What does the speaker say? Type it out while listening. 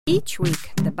Each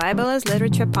week, the Bible as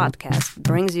Literature podcast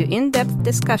brings you in-depth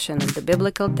discussion of the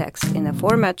biblical text in a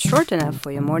format short enough for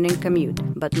your morning commute,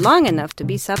 but long enough to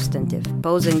be substantive,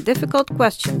 posing difficult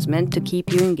questions meant to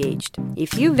keep you engaged.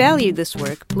 If you value this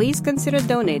work, please consider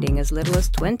donating as little as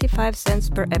 25 cents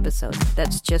per episode.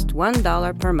 That's just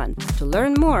 $1 per month. To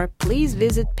learn more, please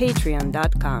visit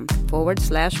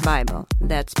patreon.com/Bible.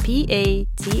 That's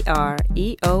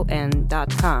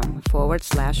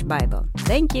patreon.com/Bible.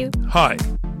 Thank you. Hi.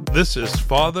 This is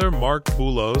Father Marc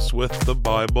Boulos with the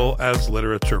Bible as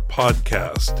Literature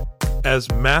podcast.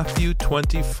 As Matthew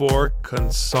 24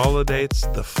 consolidates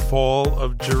the fall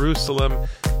of Jerusalem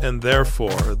and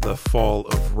therefore the fall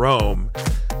of Rome,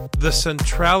 the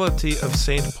centrality of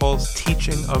St. Paul's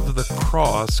teaching of the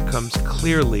cross comes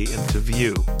clearly into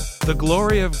view. The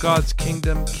glory of God's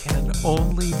kingdom can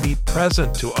only be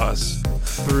present to us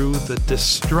through the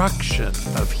destruction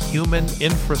of human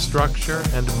infrastructure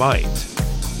and might.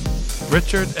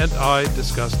 Richard and I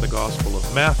discuss the Gospel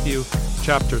of Matthew,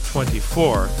 chapter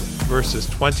 24, verses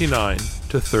 29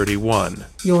 to 31.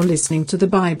 You're listening to the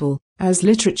Bible as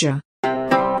Literature.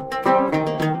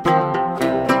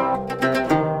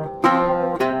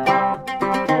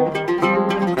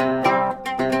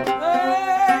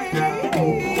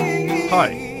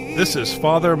 Hi. This is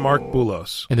Father Marc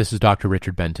Boulos. And this is Dr.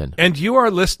 Richard Benton. And you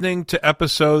are listening to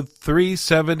episode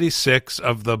 376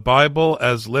 of the Bible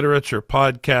as Literature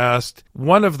podcast.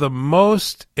 One of the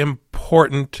most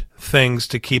important things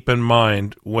to keep in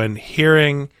mind when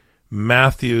hearing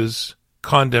Matthew's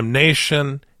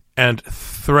condemnation and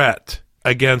threat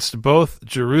against both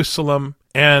Jerusalem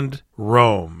and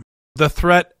Rome. The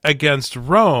threat against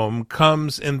Rome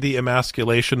comes in the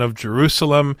emasculation of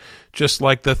Jerusalem, just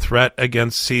like the threat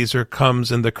against Caesar comes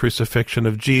in the crucifixion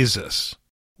of Jesus.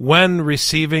 When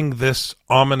receiving this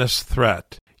ominous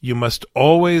threat, you must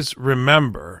always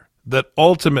remember that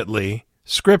ultimately,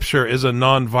 Scripture is a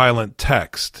nonviolent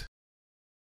text.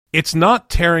 It's not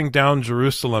tearing down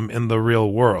Jerusalem in the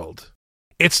real world.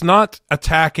 It's not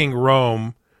attacking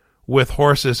Rome with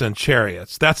horses and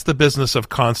chariots. That's the business of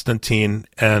Constantine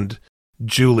and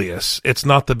Julius. It's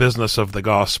not the business of the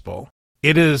gospel.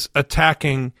 It is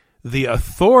attacking the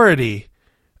authority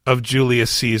of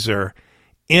Julius Caesar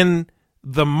in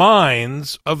the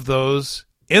minds of those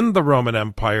in the Roman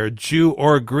Empire, Jew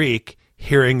or Greek,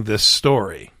 hearing this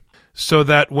story. So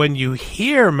that when you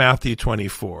hear Matthew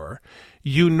 24,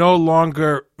 you no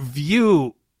longer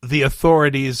view the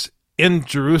authorities in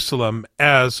Jerusalem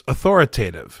as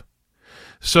authoritative.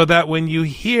 So that when you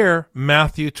hear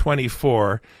Matthew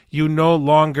 24, you no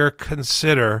longer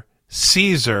consider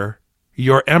Caesar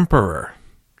your emperor.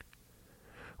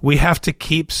 We have to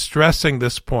keep stressing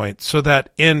this point so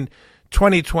that in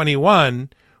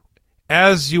 2021,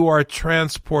 as you are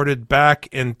transported back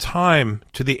in time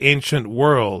to the ancient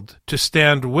world to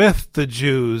stand with the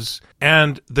Jews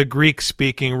and the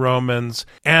Greek-speaking Romans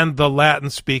and the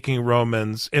Latin-speaking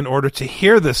Romans in order to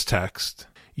hear this text,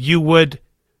 you would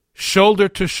shoulder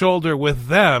to shoulder with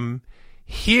them,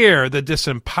 hear the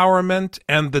disempowerment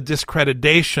and the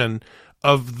discreditation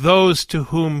of those to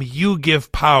whom you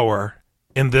give power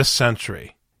in this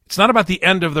century. It's not about the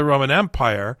end of the Roman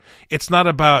Empire. It's not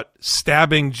about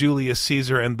stabbing Julius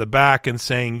Caesar in the back and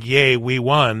saying, yay, we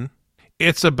won.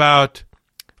 It's about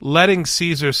letting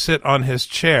Caesar sit on his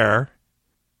chair,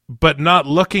 but not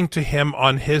looking to him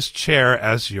on his chair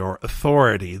as your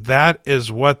authority. That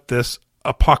is what this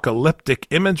apocalyptic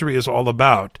imagery is all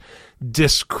about,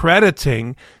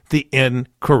 discrediting the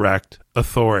incorrect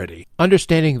authority.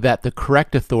 Understanding that the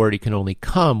correct authority can only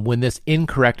come when this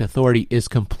incorrect authority is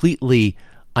completely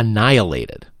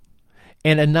annihilated.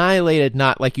 And annihilated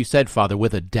not, like you said, Father,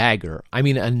 with a dagger. I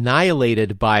mean,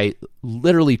 annihilated by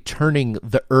literally turning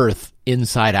the earth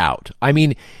inside out. I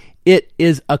mean, it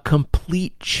is a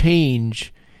complete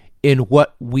change in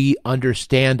what we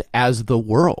understand as the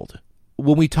world.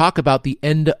 When we talk about the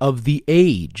end of the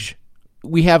age,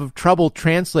 we have trouble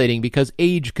translating because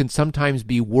age can sometimes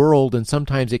be world and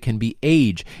sometimes it can be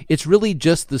age. It's really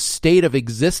just the state of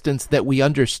existence that we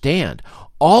understand.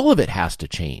 All of it has to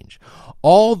change.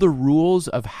 All the rules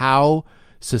of how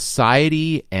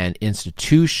society and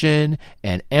institution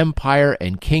and empire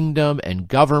and kingdom and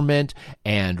government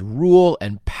and rule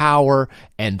and power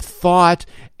and thought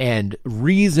and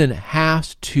reason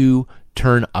has to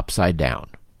turn upside down.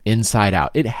 Inside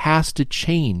out. It has to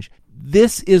change.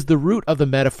 This is the root of the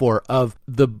metaphor of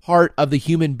the heart of the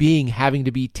human being having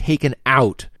to be taken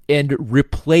out and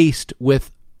replaced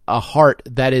with a heart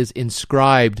that is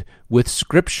inscribed with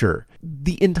Scripture.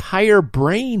 The entire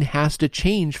brain has to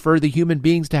change for the human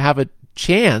beings to have a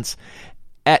chance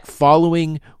at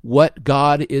following what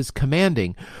God is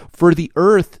commanding. For the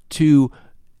earth to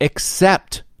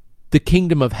accept the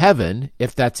kingdom of heaven,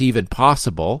 if that's even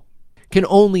possible, can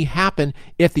only happen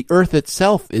if the earth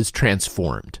itself is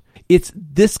transformed. It's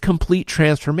this complete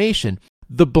transformation.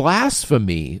 The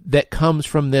blasphemy that comes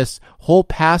from this whole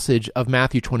passage of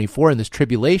Matthew 24 and this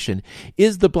tribulation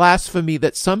is the blasphemy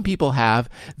that some people have,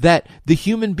 that the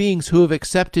human beings who have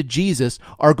accepted Jesus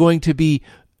are going to be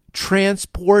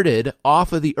transported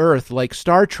off of the earth like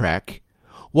Star Trek,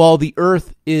 while the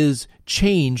earth is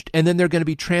changed, and then they're going to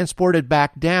be transported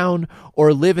back down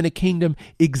or live in a kingdom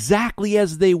exactly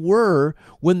as they were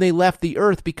when they left the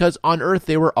earth, because on earth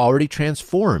they were already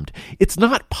transformed. It's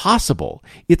not possible.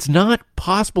 It's not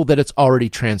possible that it's already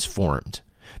transformed,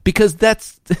 because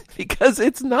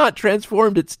it's not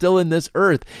transformed. It's still in this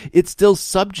earth. It's still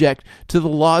subject to the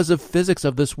laws of physics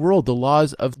of this world, the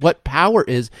laws of what power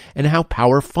is and how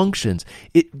power functions.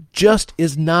 It just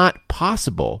is not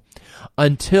possible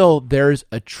until there's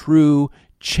a true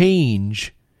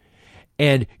change,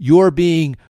 and you're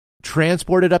being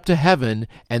transported up to heaven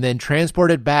and then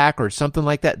transported back or something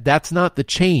like that. That's not the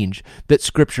change that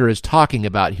Scripture is talking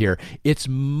about here. It's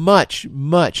much,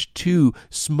 much too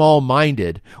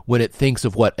small-minded when it thinks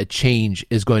of what a change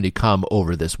is going to come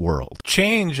over this world.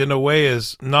 Change, in a way,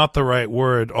 is not the right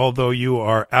word, although you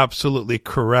are absolutely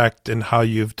correct in how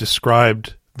you've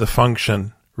described the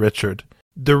function, Richard.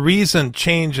 The reason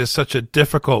change is such a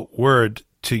difficult word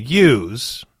to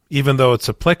use, even though it's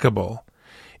applicable,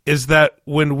 is that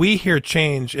when we hear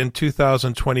change in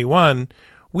 2021,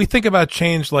 we think about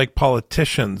change like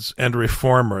politicians and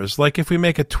reformers, like if we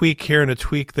make a tweak here and a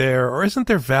tweak there, or isn't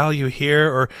there value here,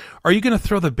 or are you going to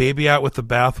throw the baby out with the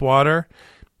bathwater?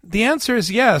 The answer is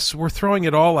yes, we're throwing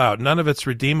it all out. None of it's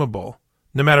redeemable,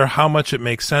 no matter how much it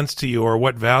makes sense to you or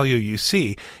what value you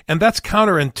see. And that's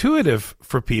counterintuitive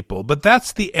for people, but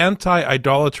that's the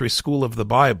anti-idolatry school of the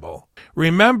Bible.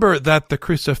 Remember that the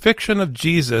crucifixion of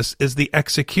Jesus is the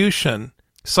execution,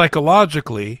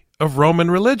 psychologically, of Roman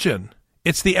religion.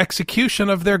 It's the execution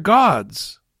of their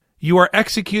gods. You are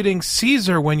executing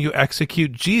Caesar when you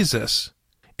execute Jesus.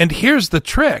 And here's the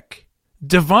trick.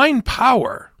 Divine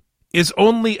power is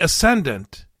only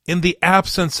ascendant in the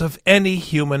absence of any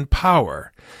human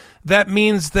power. That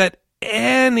means that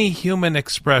any human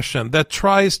expression that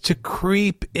tries to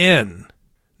creep in,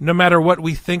 no matter what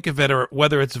we think of it or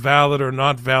whether it's valid or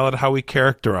not valid, how we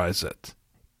characterize it,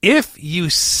 if you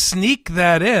sneak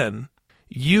that in,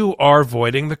 you are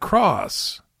voiding the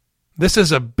cross. This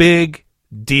is a big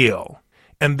deal.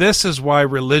 And this is why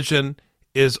religion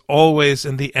is always,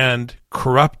 in the end,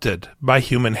 corrupted by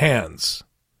human hands.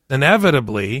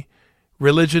 Inevitably,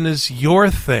 religion is your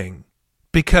thing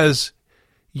because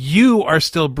you are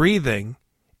still breathing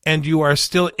and you are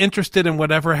still interested in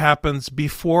whatever happens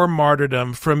before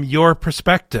martyrdom from your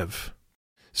perspective.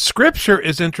 Scripture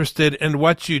is interested in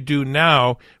what you do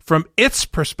now from its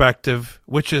perspective,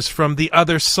 which is from the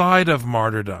other side of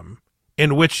martyrdom,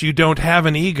 in which you don't have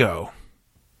an ego.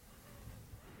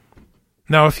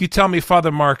 Now, if you tell me,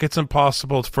 Father Mark, it's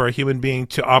impossible for a human being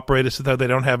to operate as though they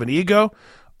don't have an ego,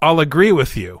 I'll agree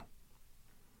with you.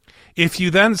 If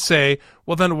you then say,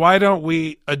 well, then why don't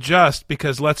we adjust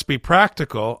because let's be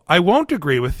practical, I won't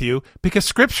agree with you because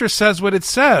Scripture says what it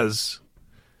says.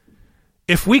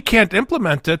 If we can't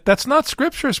implement it, that's not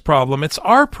Scripture's problem, it's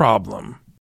our problem.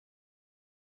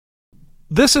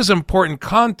 This is important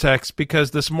context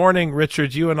because this morning,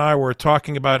 Richard, you and I were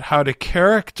talking about how to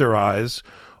characterize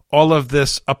all of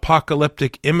this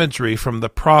apocalyptic imagery from the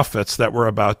prophets that we're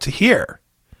about to hear.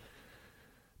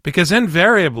 Because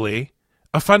invariably,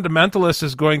 a fundamentalist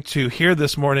is going to hear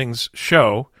this morning's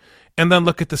show and then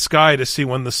look at the sky to see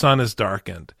when the sun is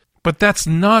darkened. But that's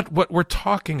not what we're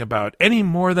talking about, any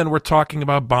more than we're talking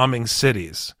about bombing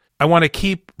cities. I want to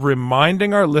keep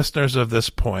reminding our listeners of this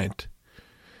point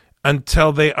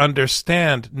until they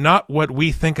understand not what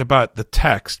we think about the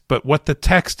text, but what the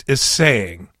text is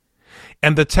saying.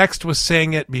 And the text was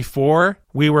saying it before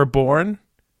we were born.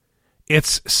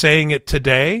 It's saying it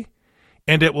today.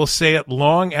 And it will say it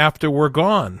long after we're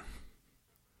gone.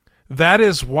 That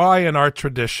is why in our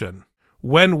tradition,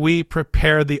 when we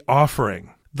prepare the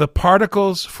offering, the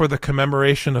particles for the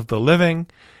commemoration of the living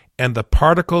and the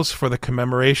particles for the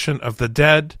commemoration of the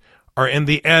dead are in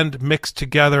the end mixed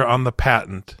together on the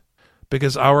patent,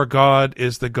 because our God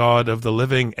is the God of the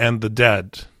living and the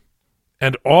dead.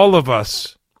 And all of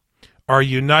us are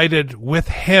united with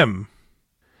Him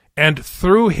and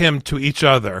through Him to each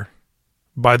other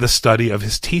by the study of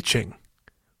His teaching.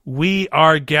 We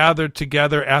are gathered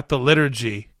together at the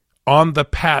liturgy on the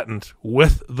patent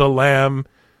with the Lamb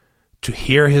to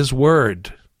hear His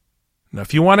word. Now,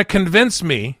 if you want to convince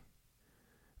me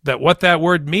that what that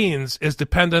word means is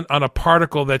dependent on a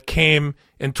particle that came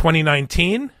in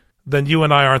 2019, then you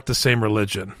and I aren't the same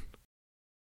religion.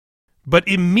 But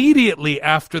immediately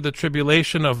after the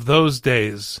tribulation of those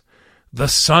days, the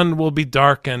sun will be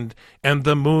darkened, and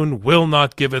the moon will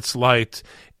not give its light,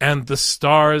 and the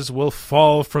stars will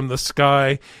fall from the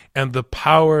sky, and the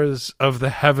powers of the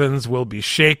heavens will be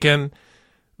shaken.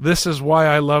 This is why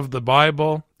I love the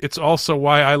Bible. It's also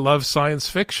why I love science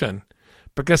fiction.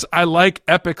 Because I like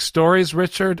epic stories,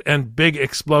 Richard, and big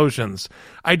explosions.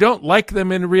 I don't like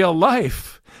them in real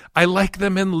life. I like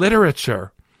them in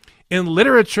literature. In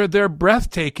literature, they're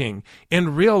breathtaking.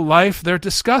 In real life, they're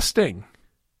disgusting.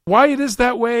 Why it is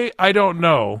that way, I don't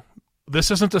know.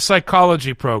 This isn't a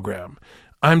psychology program.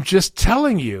 I'm just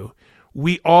telling you,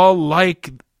 we all like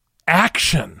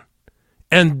action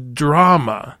and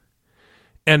drama.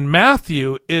 And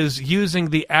Matthew is using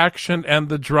the action and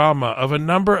the drama of a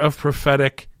number of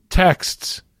prophetic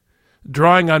texts,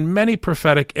 drawing on many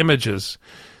prophetic images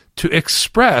to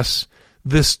express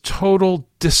this total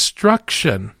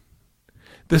destruction,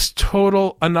 this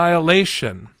total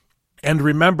annihilation. And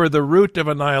remember, the root of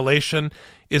annihilation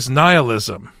is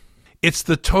nihilism. It's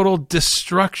the total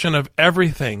destruction of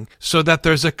everything so that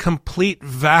there's a complete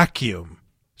vacuum,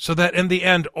 so that in the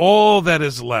end, all that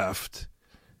is left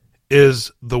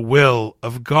is the will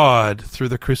of God through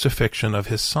the crucifixion of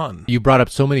his Son. You brought up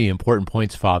so many important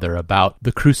points, Father, about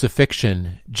the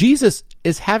crucifixion. Jesus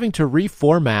is having to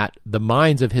reformat the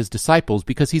minds of his disciples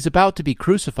because he's about to be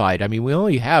crucified. I mean, we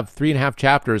only have 3.5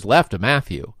 chapters left of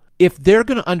Matthew. If they're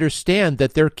going to understand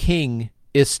that their king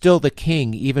is still the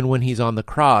king even when he's on the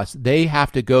cross, they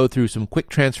have to go through some quick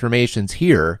transformations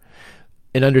here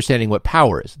in understanding what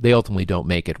power is. They ultimately don't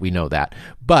make it, we know that.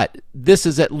 But this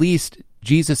is at least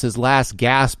Jesus' last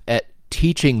gasp at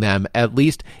teaching them. At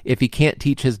least if he can't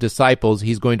teach his disciples,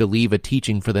 he's going to leave a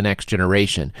teaching for the next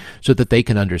generation so that they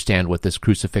can understand what this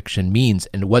crucifixion means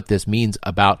and what this means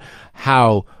about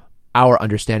how our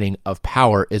understanding of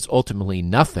power is ultimately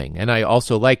nothing. And I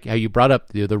also like how you brought up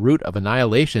the root of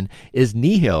annihilation is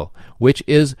nihil, which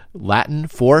is Latin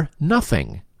for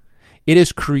nothing. It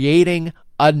is creating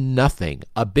a nothing,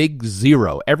 a big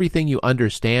zero. Everything you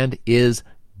understand is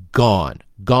gone,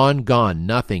 gone, gone,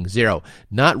 nothing, zero.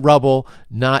 Not rubble,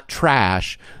 not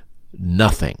trash,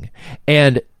 nothing.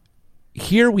 And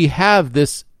here we have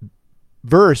this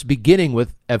verse beginning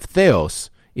with Evtheos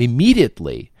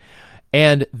immediately.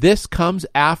 And this comes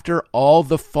after all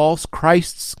the false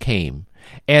Christs came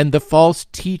and the false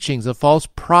teachings, the false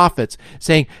prophets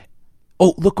saying,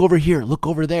 oh, look over here, look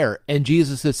over there. And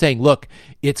Jesus is saying, look,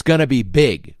 it's going to be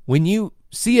big. When you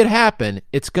see it happen,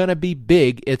 it's going to be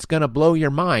big. It's going to blow your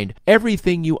mind.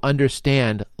 Everything you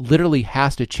understand literally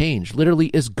has to change, literally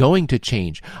is going to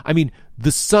change. I mean,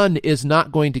 the sun is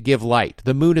not going to give light.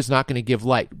 The moon is not going to give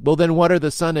light. Well, then what are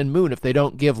the sun and moon if they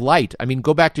don't give light? I mean,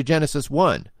 go back to Genesis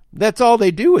 1. That's all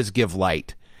they do is give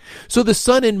light. So the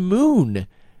sun and moon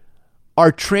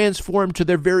are transformed to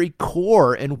their very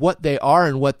core and what they are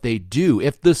and what they do.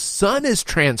 If the sun is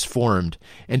transformed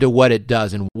into what it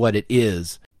does and what it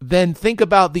is, then think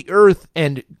about the earth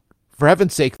and, for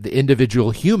heaven's sake, the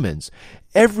individual humans.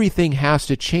 Everything has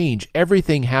to change.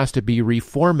 Everything has to be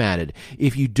reformatted.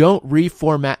 If you don't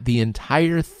reformat the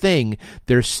entire thing,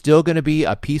 there's still going to be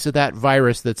a piece of that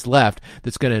virus that's left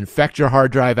that's going to infect your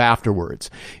hard drive afterwards.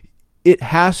 It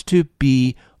has to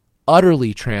be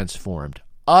utterly transformed.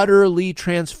 Utterly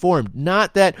transformed.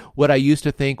 Not that what I used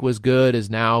to think was good is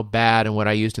now bad, and what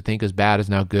I used to think is bad is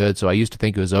now good. So I used to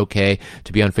think it was okay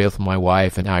to be unfaithful to my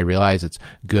wife, and now I realize it's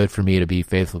good for me to be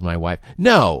faithful to my wife.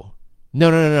 No.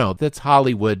 That's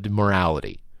Hollywood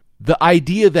morality. The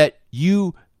idea that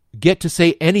you get to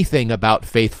say anything about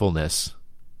faithfulness,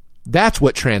 that's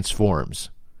what transforms.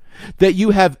 That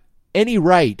you have any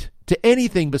right to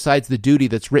anything besides the duty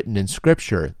that's written in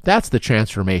Scripture, that's the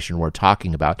transformation we're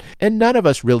talking about. And none of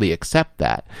us really accept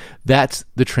that. That's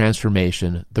the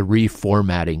transformation, the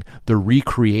reformatting, the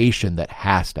recreation that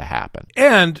has to happen.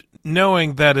 And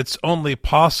knowing that it's only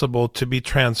possible to be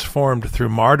transformed through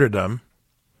martyrdom,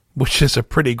 which is a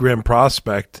pretty grim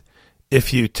prospect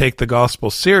if you take the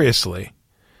gospel seriously,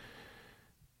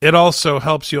 it also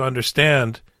helps you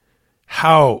understand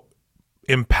how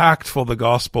impactful the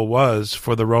gospel was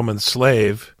for the Roman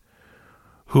slave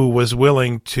who was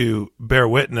willing to bear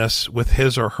witness with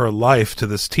his or her life to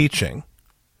this teaching.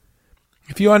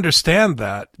 If you understand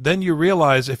that, then you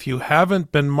realize if you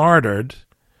haven't been martyred,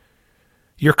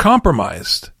 you're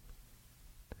compromised.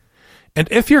 And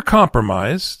if you're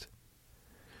compromised,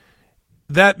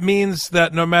 that means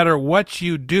that no matter what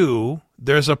you do,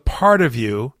 there's a part of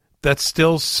you that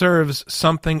still serves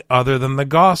something other than the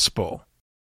gospel.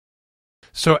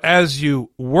 So as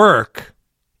you work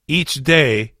each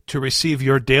day to receive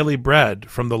your daily bread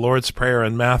from the Lord's Prayer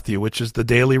in Matthew, which is the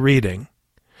daily reading,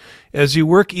 as you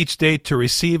work each day to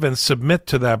receive and submit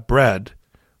to that bread,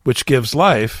 which gives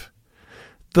life,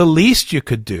 the least you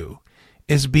could do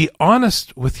is be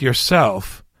honest with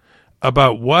yourself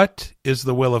about what is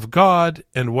the will of God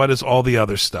and what is all the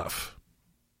other stuff.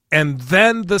 And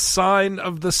then the sign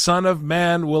of the Son of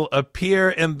Man will appear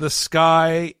in the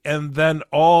sky, and then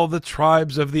all the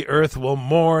tribes of the earth will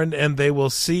mourn, and they will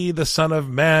see the Son of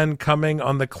Man coming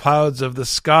on the clouds of the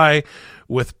sky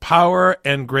with power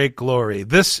and great glory.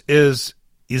 This is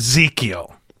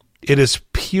Ezekiel. It is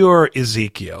pure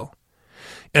Ezekiel.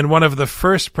 And one of the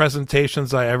first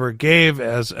presentations I ever gave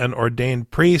as an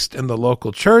ordained priest in the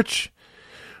local church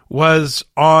was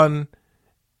on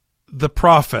the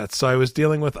prophets. I was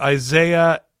dealing with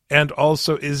Isaiah and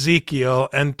also Ezekiel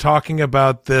and talking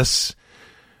about this,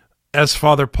 as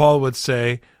Father Paul would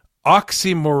say,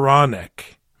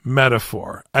 oxymoronic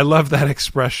metaphor. I love that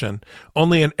expression.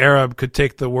 Only an Arab could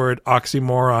take the word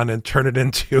oxymoron and turn it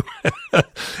into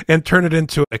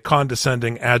a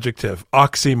condescending adjective,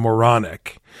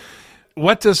 oxymoronic.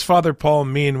 What does Father Paul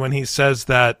mean when he says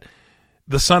that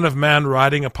the Son of Man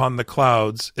riding upon the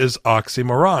clouds is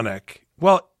oxymoronic?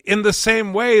 Well, in the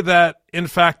same way that, in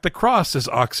fact, the cross is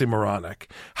oxymoronic.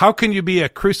 How can you be a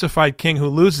crucified king who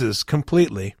loses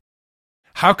completely?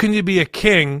 How can you be a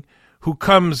king who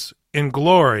comes in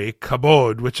glory,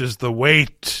 kabod, which is the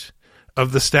weight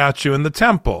of the statue in the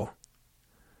temple?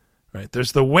 Right?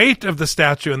 There's the weight of the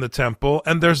statue in the temple,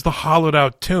 and there's the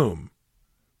hollowed-out tomb.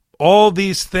 All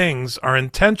these things are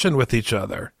in tension with each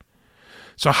other.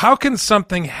 So how can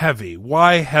something heavy?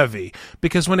 Why heavy?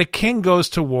 Because when a king goes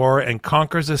to war and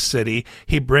conquers a city,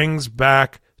 he brings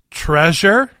back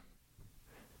treasure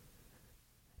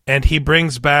and he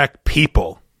brings back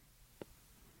people.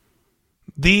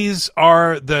 These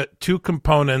are the two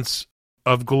components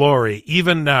of glory.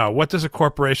 Even now, what does a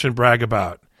corporation brag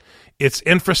about? Its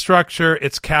infrastructure,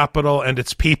 its capital, and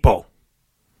its people.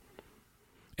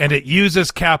 And it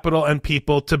uses capital and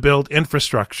people to build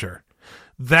infrastructure.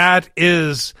 That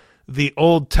is the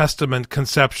Old Testament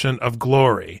conception of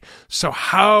glory. So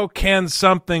how can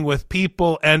something with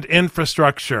people and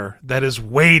infrastructure that is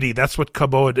weighty, that's what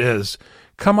kabod is,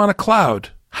 come on a cloud?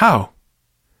 How?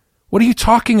 What are you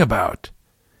talking about?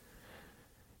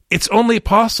 It's only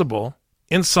possible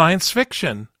in science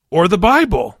fiction or the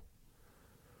Bible.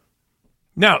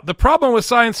 Now, the problem with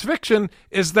science fiction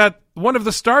is that one of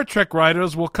the Star Trek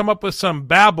writers will come up with some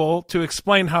babble to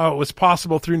explain how it was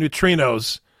possible through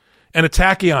neutrinos and a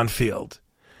tachyon field.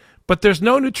 But there's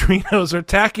no neutrinos or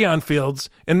tachyon fields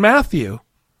in Matthew.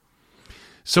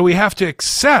 So we have to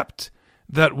accept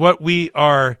that what we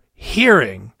are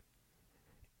hearing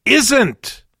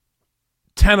isn't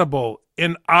tenable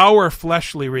in our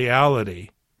fleshly reality.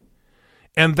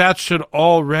 And that should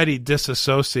already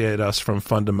disassociate us from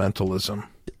fundamentalism.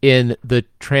 In the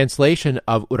translation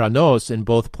of uranos in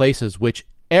both places, which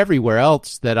everywhere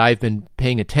else that I've been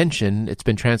paying attention, it's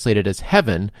been translated as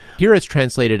heaven. Here it's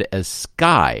translated as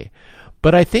sky.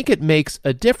 But I think it makes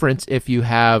a difference if you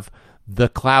have the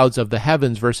clouds of the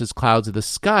heavens versus clouds of the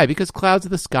sky, because clouds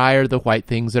of the sky are the white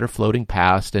things that are floating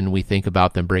past, and we think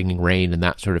about them bringing rain and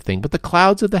that sort of thing. But the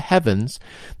clouds of the heavens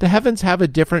have a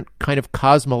different kind of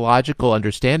cosmological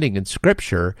understanding in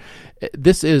Scripture.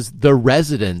 This is the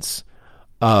residence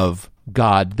of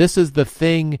God. This is the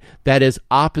thing that is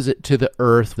opposite to the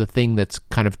earth, the thing that's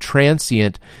kind of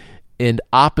transient and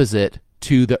opposite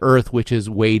to the earth, which is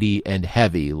weighty and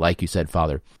heavy, like you said,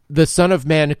 Father. The Son of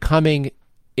Man coming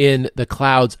in the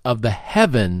clouds of the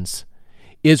heavens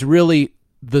is really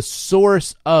the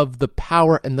source of the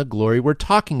power and the glory we're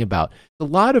talking about. A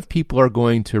lot of people are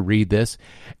going to read this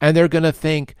and they're going to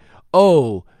think,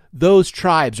 oh, those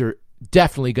tribes are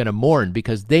definitely going to mourn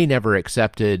because they never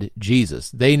accepted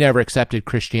Jesus. They never accepted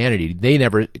Christianity. They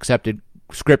never accepted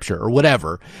Scripture or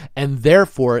whatever, and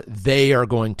therefore they are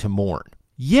going to mourn.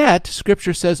 Yet,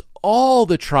 Scripture says all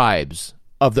the tribes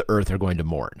of the earth are going to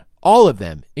mourn. All of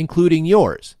them, including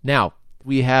yours. Now,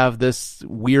 we have this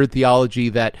weird theology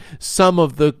that some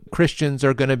of the Christians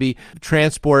are going to be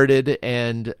transported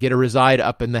and get to reside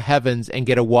up in the heavens and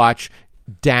get to watch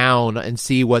down and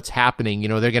see what's happening. You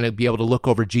know, they're going to be able to look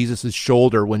over Jesus'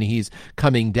 shoulder when he's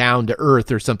coming down to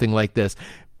earth or something like this.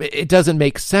 It doesn't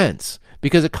make sense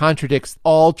because it contradicts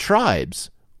all tribes.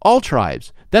 All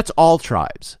tribes. That's all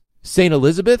tribes. St.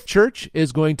 Elizabeth Church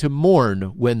is going to mourn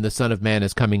when the Son of Man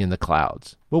is coming in the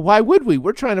clouds. Well, why would we?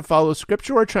 We're trying to follow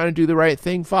Scripture. We're trying to do the right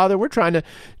thing, Father. We're trying to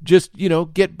just,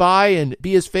 get by and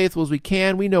be as faithful as we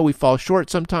can. We know we fall short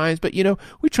sometimes, but,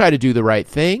 we try to do the right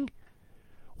thing.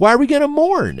 Why are we going to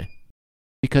mourn?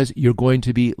 Because you're going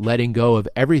to be letting go of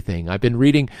everything. I've been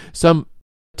reading some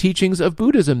teachings of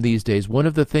Buddhism these days. One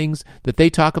of the things that they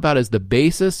talk about as the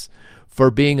basis for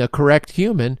being a correct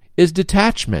human is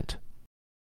detachment.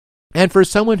 And for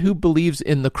someone who believes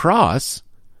in the cross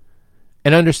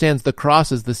and understands the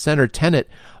cross as the center tenet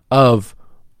of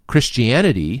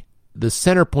Christianity, the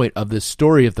center point of this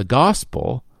story of the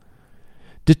gospel,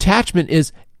 detachment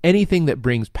is anything that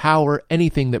brings power,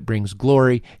 anything that brings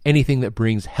glory, anything that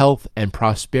brings health and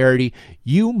prosperity.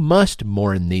 You must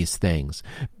mourn these things,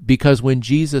 because when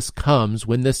Jesus comes,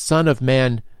 when the Son of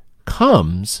Man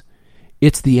comes,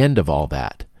 it's the end of all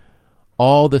that.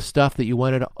 All the stuff that you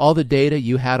wanted, all the data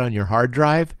you had on your hard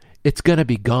drive, it's going to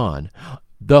be gone.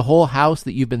 The whole house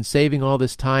that you've been saving all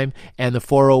this time and the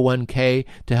 401k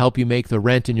to help you make the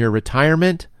rent in your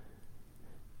retirement,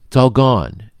 it's all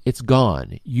gone. It's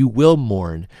gone. You will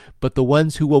mourn, but the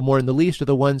ones who will mourn the least are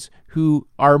the ones who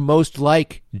are most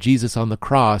like Jesus on the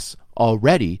cross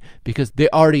already, because they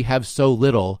already have so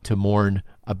little to mourn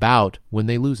about when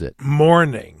they lose it.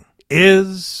 Mourning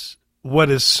is what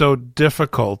is so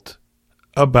difficult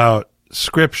about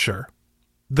Scripture.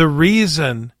 The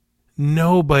reason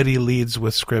nobody leads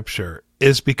with Scripture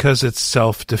is because it's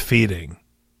self-defeating.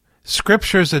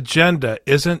 Scripture's agenda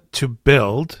isn't to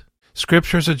build.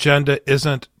 Scripture's agenda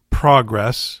isn't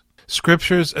progress.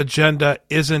 Scripture's agenda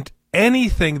isn't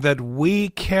anything that we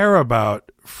care about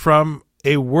from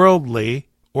a worldly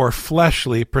or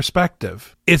fleshly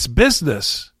perspective. Its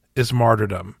business is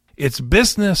martyrdom. Its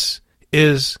business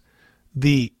is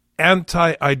the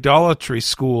anti-idolatry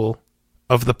school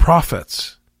of the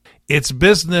prophets. Its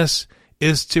business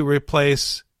is to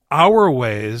replace our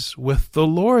ways with the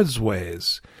Lord's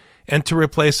ways, and to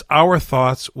replace our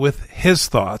thoughts with His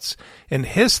thoughts. And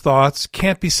His thoughts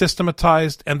can't be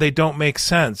systematized, and they don't make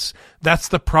sense. That's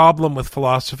the problem with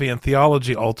philosophy and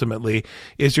theology, ultimately,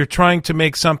 is you're trying to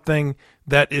make something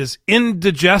that is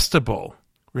indigestible.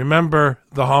 Remember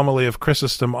the homily of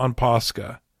Chrysostom on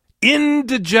Pascha.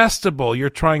 Indigestible,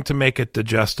 you're trying to make it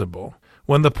digestible,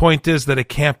 when the point is that it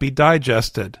can't be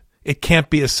digested. It can't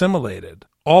be assimilated.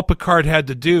 All Picard had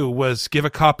to do was give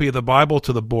a copy of the Bible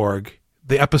to the Borg.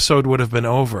 The episode would have been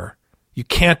over. You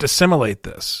can't assimilate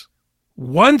this.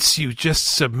 Once you just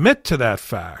submit to that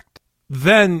fact,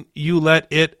 then you let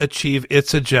it achieve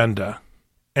its agenda,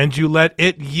 and you let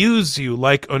it use you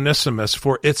like Onesimus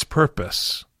for its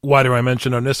purpose. Why do I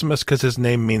mention Onesimus? Because his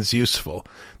name means useful.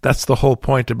 That's the whole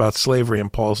point about slavery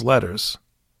in Paul's letters.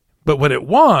 But what it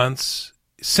wants,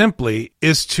 simply,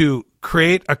 is to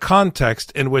create a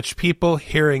context in which people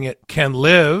hearing it can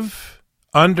live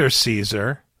under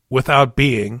Caesar without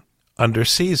being under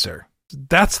Caesar.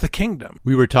 That's the kingdom.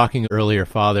 We were talking earlier,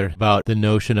 Father, about the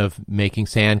notion of making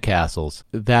sandcastles.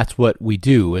 That's what we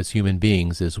do as human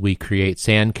beings, is we create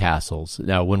sandcastles.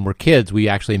 Now, when we're kids, we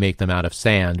actually make them out of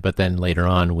sand, but then later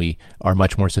on we are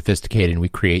much more sophisticated and we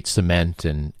create cement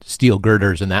and steel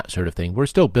girders and that sort of thing. We're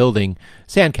still building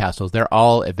sandcastles. They're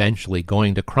all eventually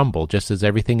going to crumble, just as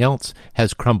everything else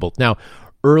has crumbled. Now,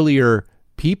 earlier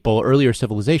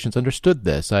civilizations understood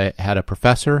this. I had a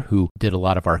professor who did a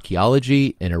lot of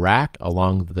archaeology in Iraq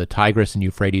along the Tigris and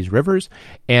Euphrates rivers,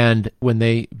 and when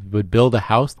they would build a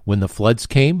house, when the floods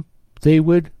came, they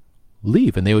would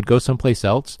leave and they would go someplace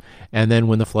else, and then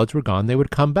when the floods were gone, they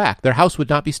would come back. Their house would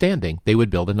not be standing. They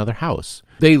would build another house.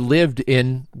 They lived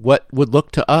in what would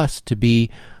look to us to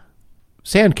be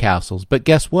sandcastles, but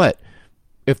guess what?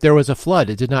 If there was a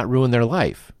flood, it did not ruin their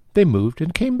life. They moved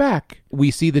and came back.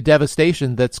 We see the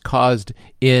devastation that's caused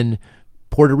in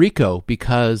Puerto Rico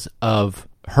because of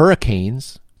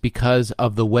hurricanes, because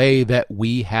of the way that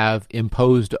we have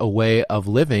imposed a way of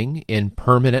living in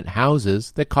permanent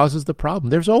houses that causes the problem.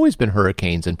 There's always been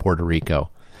hurricanes in Puerto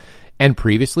Rico. And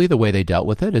previously, the way they dealt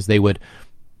with it is they would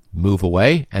move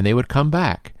away and they would come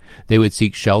back. They would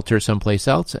seek shelter someplace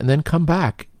else and then come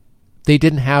back. They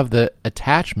didn't have the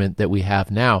attachment that we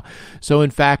have now. So in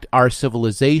fact, our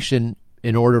civilization,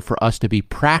 in order for us to be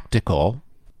practical,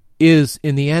 is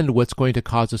in the end what's going to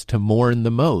cause us to mourn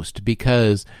the most,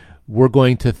 because we're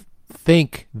going to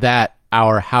think that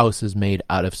our house is made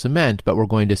out of cement, but we're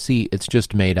going to see it's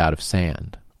just made out of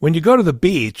sand. When you go to the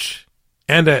beach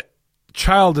and a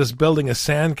child is building a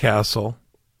sandcastle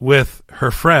with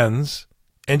her friends,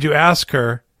 and you ask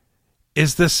her,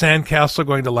 is this sandcastle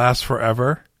going to last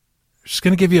forever? She's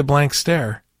going to give you a blank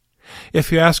stare.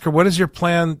 If you ask her, what is your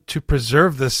plan to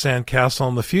preserve this sandcastle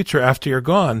in the future after you're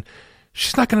gone?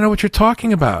 She's not going to know what you're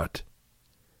talking about.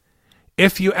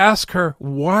 If you ask her,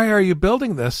 why are you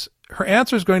building this? Her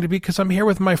answer is going to be, because I'm here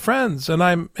with my friends and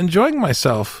I'm enjoying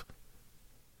myself.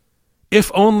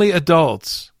 If only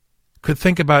adults could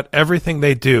think about everything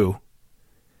they do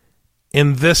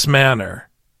in this manner,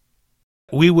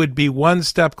 we would be one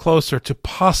step closer to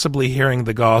possibly hearing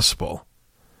the gospel.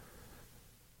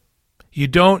 You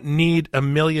don't need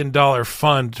 $1 million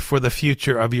fund for the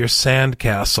future of your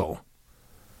sandcastle.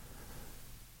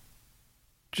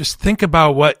 Just think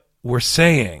about what we're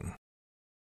saying.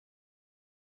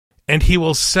 And he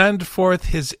will send forth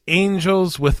his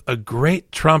angels with a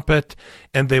great trumpet,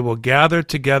 and they will gather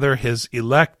together his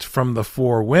elect from the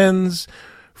four winds,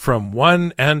 from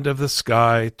one end of the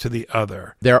sky to the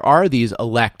other. There are these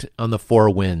elect on the four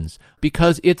winds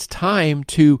because it's time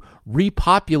to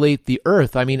repopulate the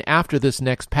earth. I mean, after this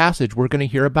next passage, we're going to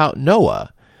hear about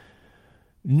Noah.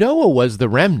 Noah was the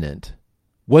remnant.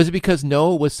 Was it because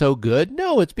Noah was so good?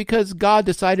 No, it's because God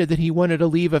decided that he wanted to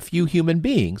leave a few human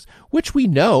beings, which we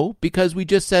know because we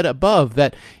just said above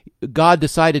that God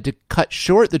decided to cut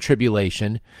short the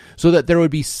tribulation so that there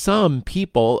would be some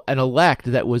people, an elect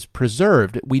that was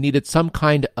preserved. We needed some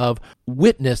kind of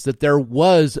witness that there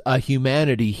was a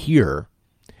humanity here,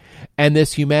 and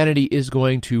this humanity is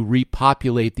going to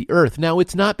repopulate the earth. Now,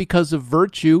 it's not because of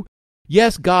virtue.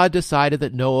 Yes, God decided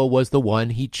that Noah was the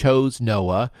one. He chose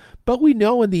Noah. But we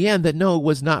know in the end that Noah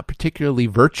was not particularly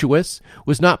virtuous,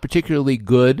 was not particularly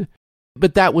good.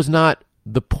 But that was not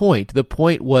the point. The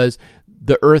point was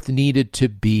the earth needed to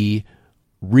be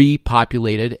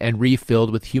repopulated and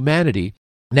refilled with humanity.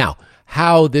 Now,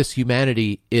 how this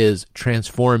humanity is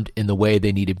transformed in the way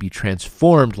they need to be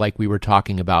transformed, like we were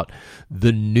talking about,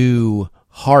 the new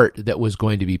heart that was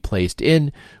going to be placed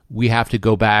in, we have to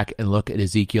go back and look at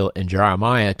Ezekiel and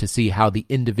Jeremiah to see how the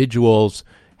individuals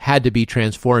had to be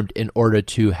transformed in order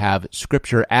to have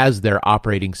Scripture as their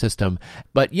operating system.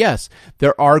 But yes,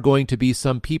 there are going to be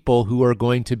some people who are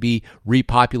going to be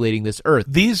repopulating this earth.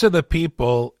 These are the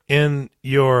people in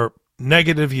your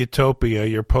negative utopia,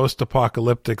 your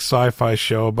post-apocalyptic sci-fi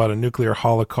show about a nuclear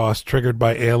holocaust triggered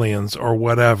by aliens or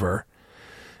whatever.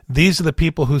 These are the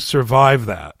people who survive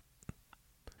that.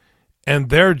 And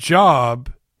their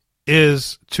job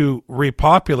is to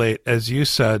repopulate, as you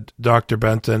said, Dr.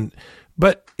 Benton.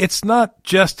 But it's not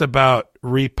just about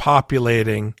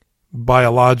repopulating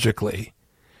biologically.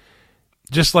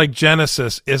 Just like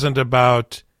Genesis isn't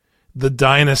about the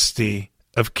dynasty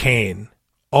of Cain,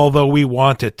 although we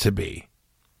want it to be.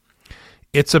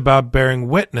 It's about bearing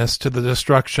witness to the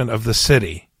destruction of the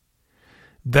city.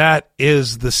 That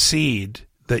is the seed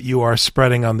that you are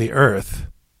spreading on the earth.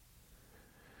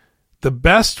 The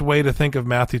best way to think of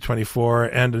Matthew 24,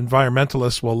 and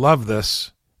environmentalists will love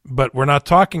this, but we're not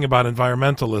talking about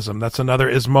environmentalism. That's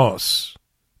another ismos.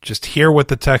 Just hear what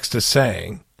the text is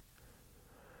saying.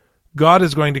 God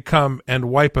is going to come and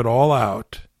wipe it all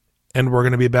out, and we're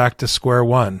going to be back to square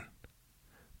one.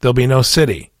 There'll be no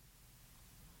city.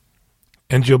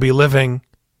 And you'll be living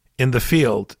in the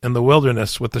field, in the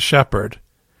wilderness with the shepherd,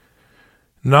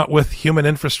 not with human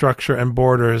infrastructure and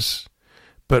borders,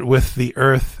 but with the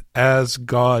earth as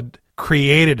God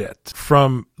created it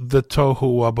from the tohu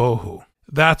wabohu.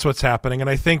 That's what's happening. And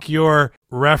I think your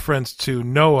reference to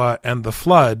Noah and the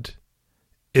flood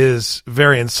is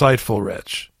very insightful,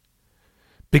 Rich,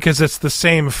 because it's the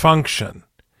same function.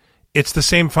 It's the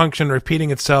same function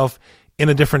repeating itself in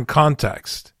a different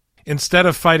context. Instead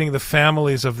of fighting the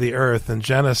families of the earth in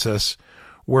Genesis,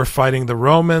 we're fighting the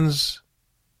Romans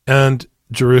and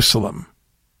Jerusalem.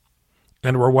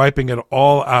 And we're wiping it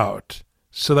all out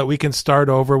so that we can start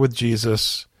over with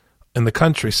Jesus in the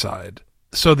countryside.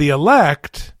 So the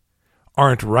elect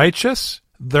aren't righteous,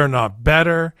 they're not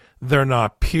better, they're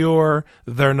not pure,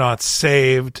 they're not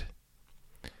saved.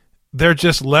 They're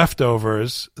just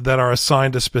leftovers that are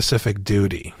assigned a specific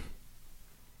duty.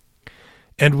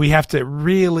 And we have to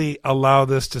really allow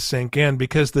this to sink in,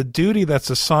 because the duty that's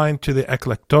assigned to the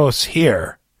eklektos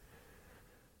here,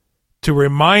 to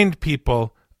remind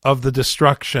people of the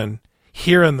destruction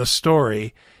here in the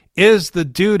story, is the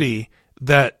duty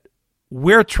that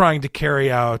we're trying to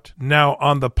carry out now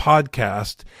on the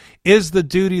podcast, is the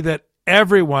duty that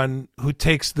everyone who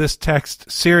takes this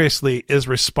text seriously is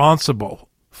responsible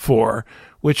for,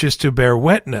 which is to bear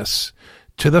witness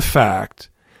to the fact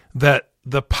that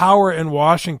the power in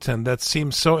Washington that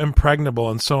seems so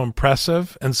impregnable and so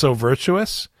impressive and so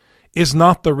virtuous is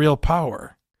not the real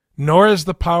power, nor is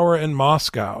the power in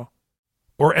Moscow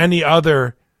or any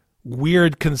other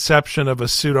weird conception of a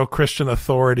pseudo-Christian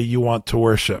authority you want to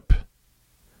worship.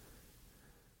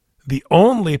 The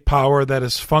only power that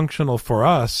is functional for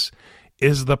us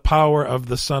is the power of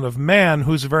the Son of Man,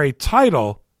 whose very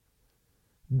title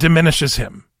diminishes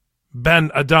him.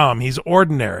 Ben Adam, he's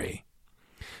ordinary.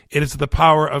 It is the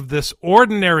power of this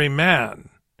ordinary man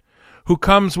who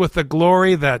comes with a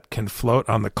glory that can float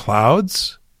on the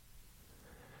clouds,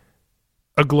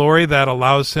 a glory that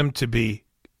allows him to be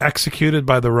executed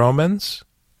by the Romans.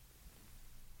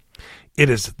 It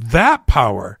is that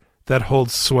power that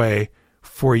holds sway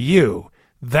for you.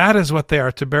 That is what they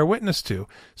are to bear witness to.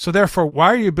 So therefore,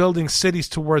 why are you building cities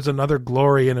towards another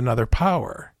glory and another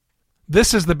power?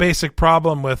 This is the basic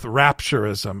problem with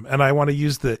rapturism, and I want to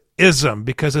use the ism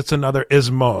because it's another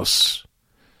ismos.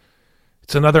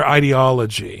 It's another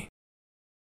ideology.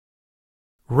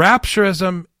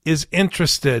 Rapturism is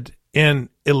interested in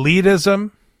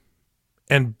elitism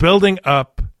and building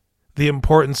up the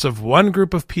importance of one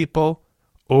group of people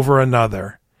over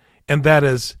another, and that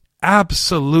is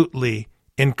absolutely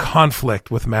in conflict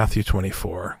with Matthew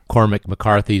 24. Cormac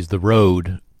McCarthy's The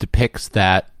Road depicts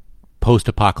that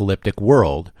post-apocalyptic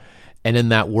world, and in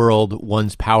that world,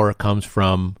 one's power comes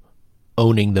from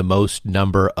owning the most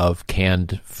number of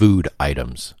canned food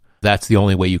items. That's the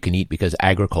only way you can eat because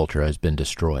agriculture has been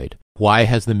destroyed. Why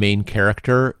has the main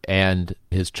character and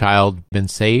his child been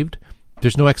saved?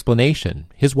 There's no explanation.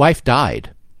 His wife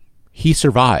died. He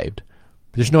survived.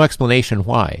 There's no explanation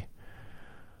why.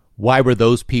 Why were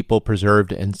those people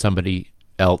preserved and somebody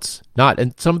else not?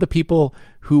 And some of the people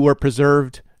who were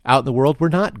preserved out in the world were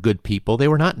not good people. They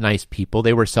were not nice people.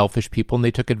 They were selfish people, and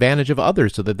they took advantage of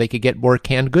others so that they could get more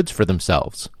canned goods for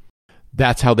themselves.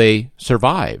 That's how they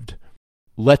survived.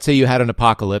 Let's say you had an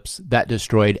apocalypse that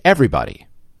destroyed everybody.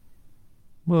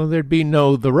 Well, there'd be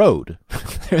no The Road.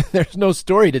 There's no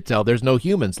story to tell. There's no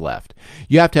humans left.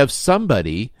 You have to have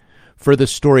somebody for the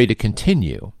story to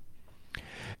continue.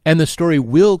 And the story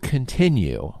will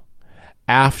continue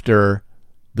after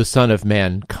the Son of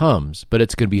Man comes, but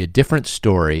it's going to be a different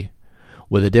story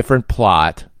with a different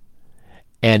plot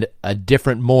and a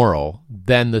different moral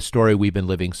than the story we've been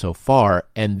living so far.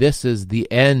 And this is the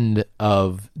end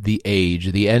of the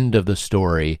age, the end of the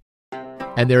story.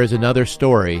 And there is another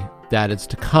story that is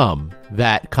to come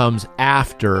that comes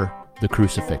after the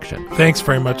crucifixion. Thanks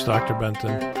very much, Dr.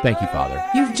 Benton. Thank you, Father.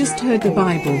 You've just heard the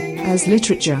Bible as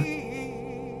literature.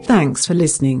 Thanks for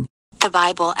listening. The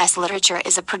Bible as Literature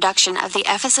is a production of the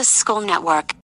Ephesus School Network.